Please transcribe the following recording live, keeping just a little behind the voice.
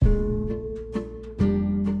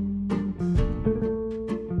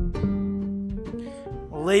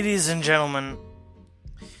Ladies and gentlemen,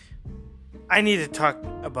 I need to talk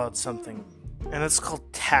about something, and it's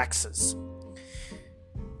called taxes.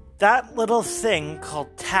 That little thing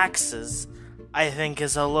called taxes, I think,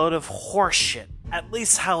 is a load of horseshit, at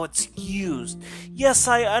least how it's used. Yes,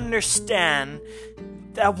 I understand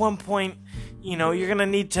at one point, you're gonna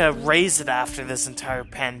need to raise it after this entire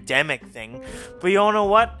pandemic thing, but you know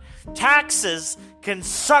what? Taxes can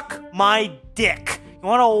suck my dick. You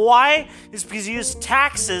wanna know why? It's because you use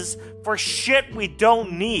taxes for shit we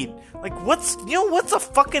don't need. Like, what's a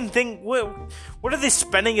fucking thing? What are they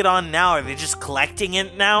spending it on now? Are they just collecting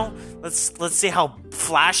it now? Let's see how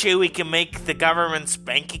flashy we can make the government's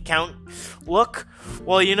bank account look.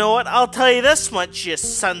 Well, you know what? I'll tell you this much, you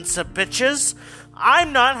sons of bitches.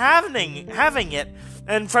 I'm not having it.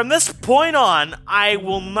 And from this point on, I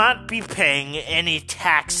will not be paying any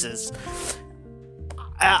taxes.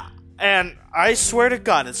 And I swear to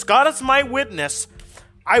God, as God is my witness,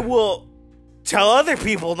 I will tell other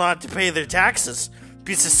people not to pay their taxes.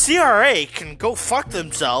 Because the CRA can go fuck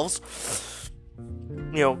themselves.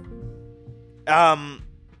 And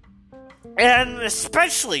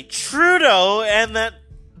especially Trudeau and that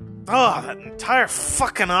entire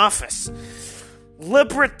fucking office.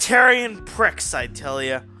 Libertarian pricks, I tell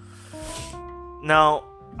you. Now,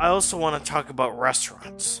 I also want to talk about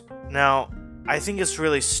restaurants. Now, I think it's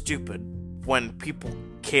really stupid when people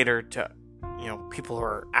cater to, people who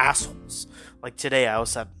are assholes. Like today, I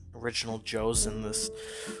was at Original Joe's and this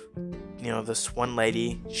one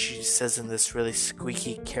lady, she says in this really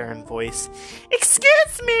squeaky Karen voice,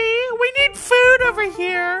 "Excuse me, we need food over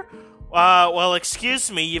here." Well,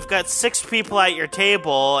 excuse me, you've got 6 people at your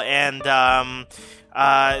table, and,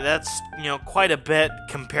 that's, quite a bit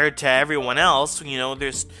compared to everyone else.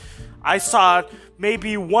 I saw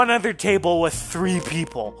maybe one other table with 3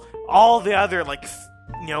 people. All the other,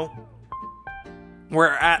 we're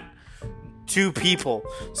at 2 people.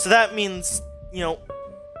 So that means,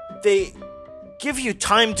 they give you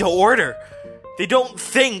time to order. They don't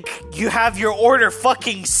think you have your order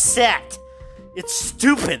fucking set. It's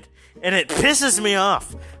stupid. And it pisses me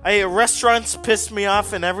off. Restaurants piss me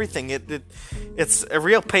off and everything. It's a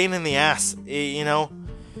real pain in the ass,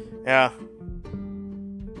 Yeah.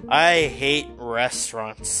 I hate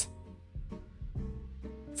restaurants.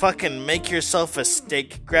 Fucking make yourself a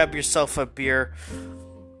steak, grab yourself a beer,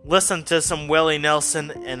 listen to some Willie Nelson,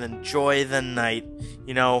 and enjoy the night.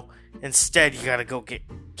 Instead you gotta go get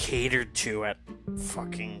catered to at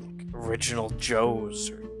fucking Original Joe's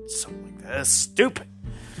or something like that. That's stupid.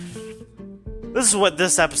 This is what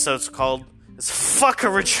this episode's called. It's fuck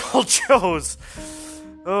Original Joe's.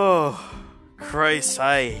 Oh, Christ,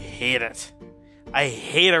 I hate it. I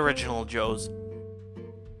hate Original Joe's.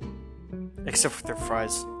 Except for their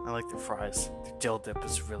fries. I like their fries. Their dill dip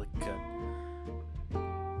is really good.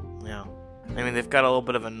 Yeah. They've got a little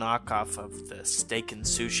bit of a knockoff of the steak and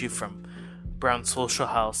sushi from Brown Social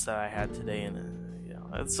House that I had today, and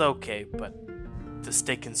it's okay, but the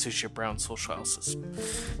steak and sushi at Brown Social House is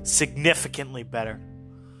significantly better.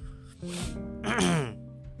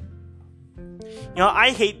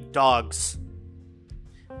 I hate dogs.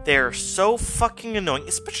 They're so fucking annoying,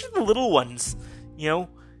 especially the little ones.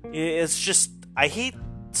 It's just, I hate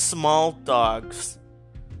small dogs.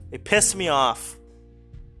 They piss me off.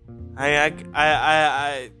 I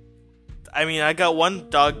got one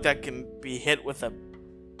dog that can be hit with a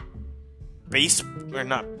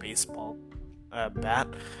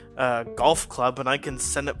golf club, and I can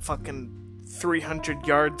send it fucking 300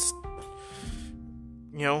 yards.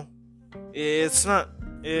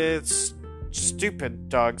 It's stupid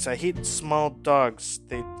dogs. I hate small dogs.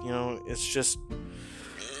 It's just,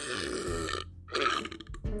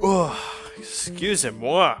 excuse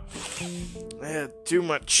moi. Too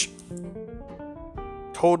much.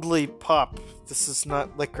 Totally pop. This is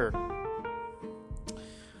not liquor.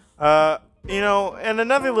 And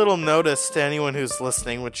another little notice to anyone who's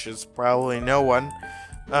listening, which is probably no one.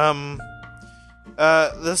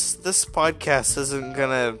 This podcast isn't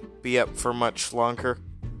gonna be up for much longer.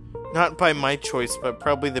 Not by my choice, but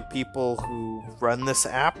probably the people who run this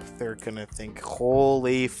app. They're gonna think,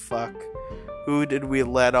 holy fuck, who did we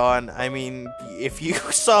let on? If you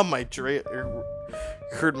saw my trailer,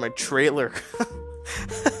 heard my trailer.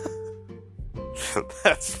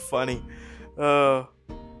 That's funny. When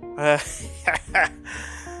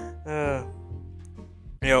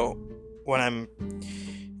I'm,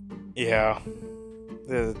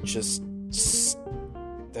 just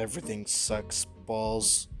everything sucks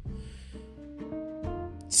balls.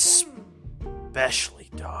 Especially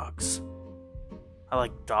dogs. I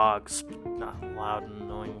like dogs, but not loud and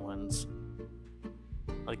annoying ones.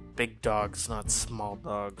 Like big dogs, not small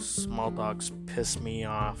dogs. Small dogs piss me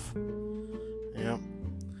off. Yep.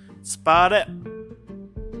 Spot it.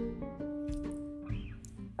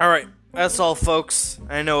 Alright, that's all, folks.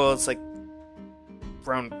 I know it's like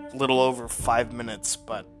around a little over 5 minutes,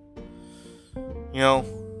 but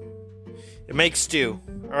it makes do.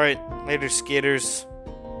 Alright, later, skaters.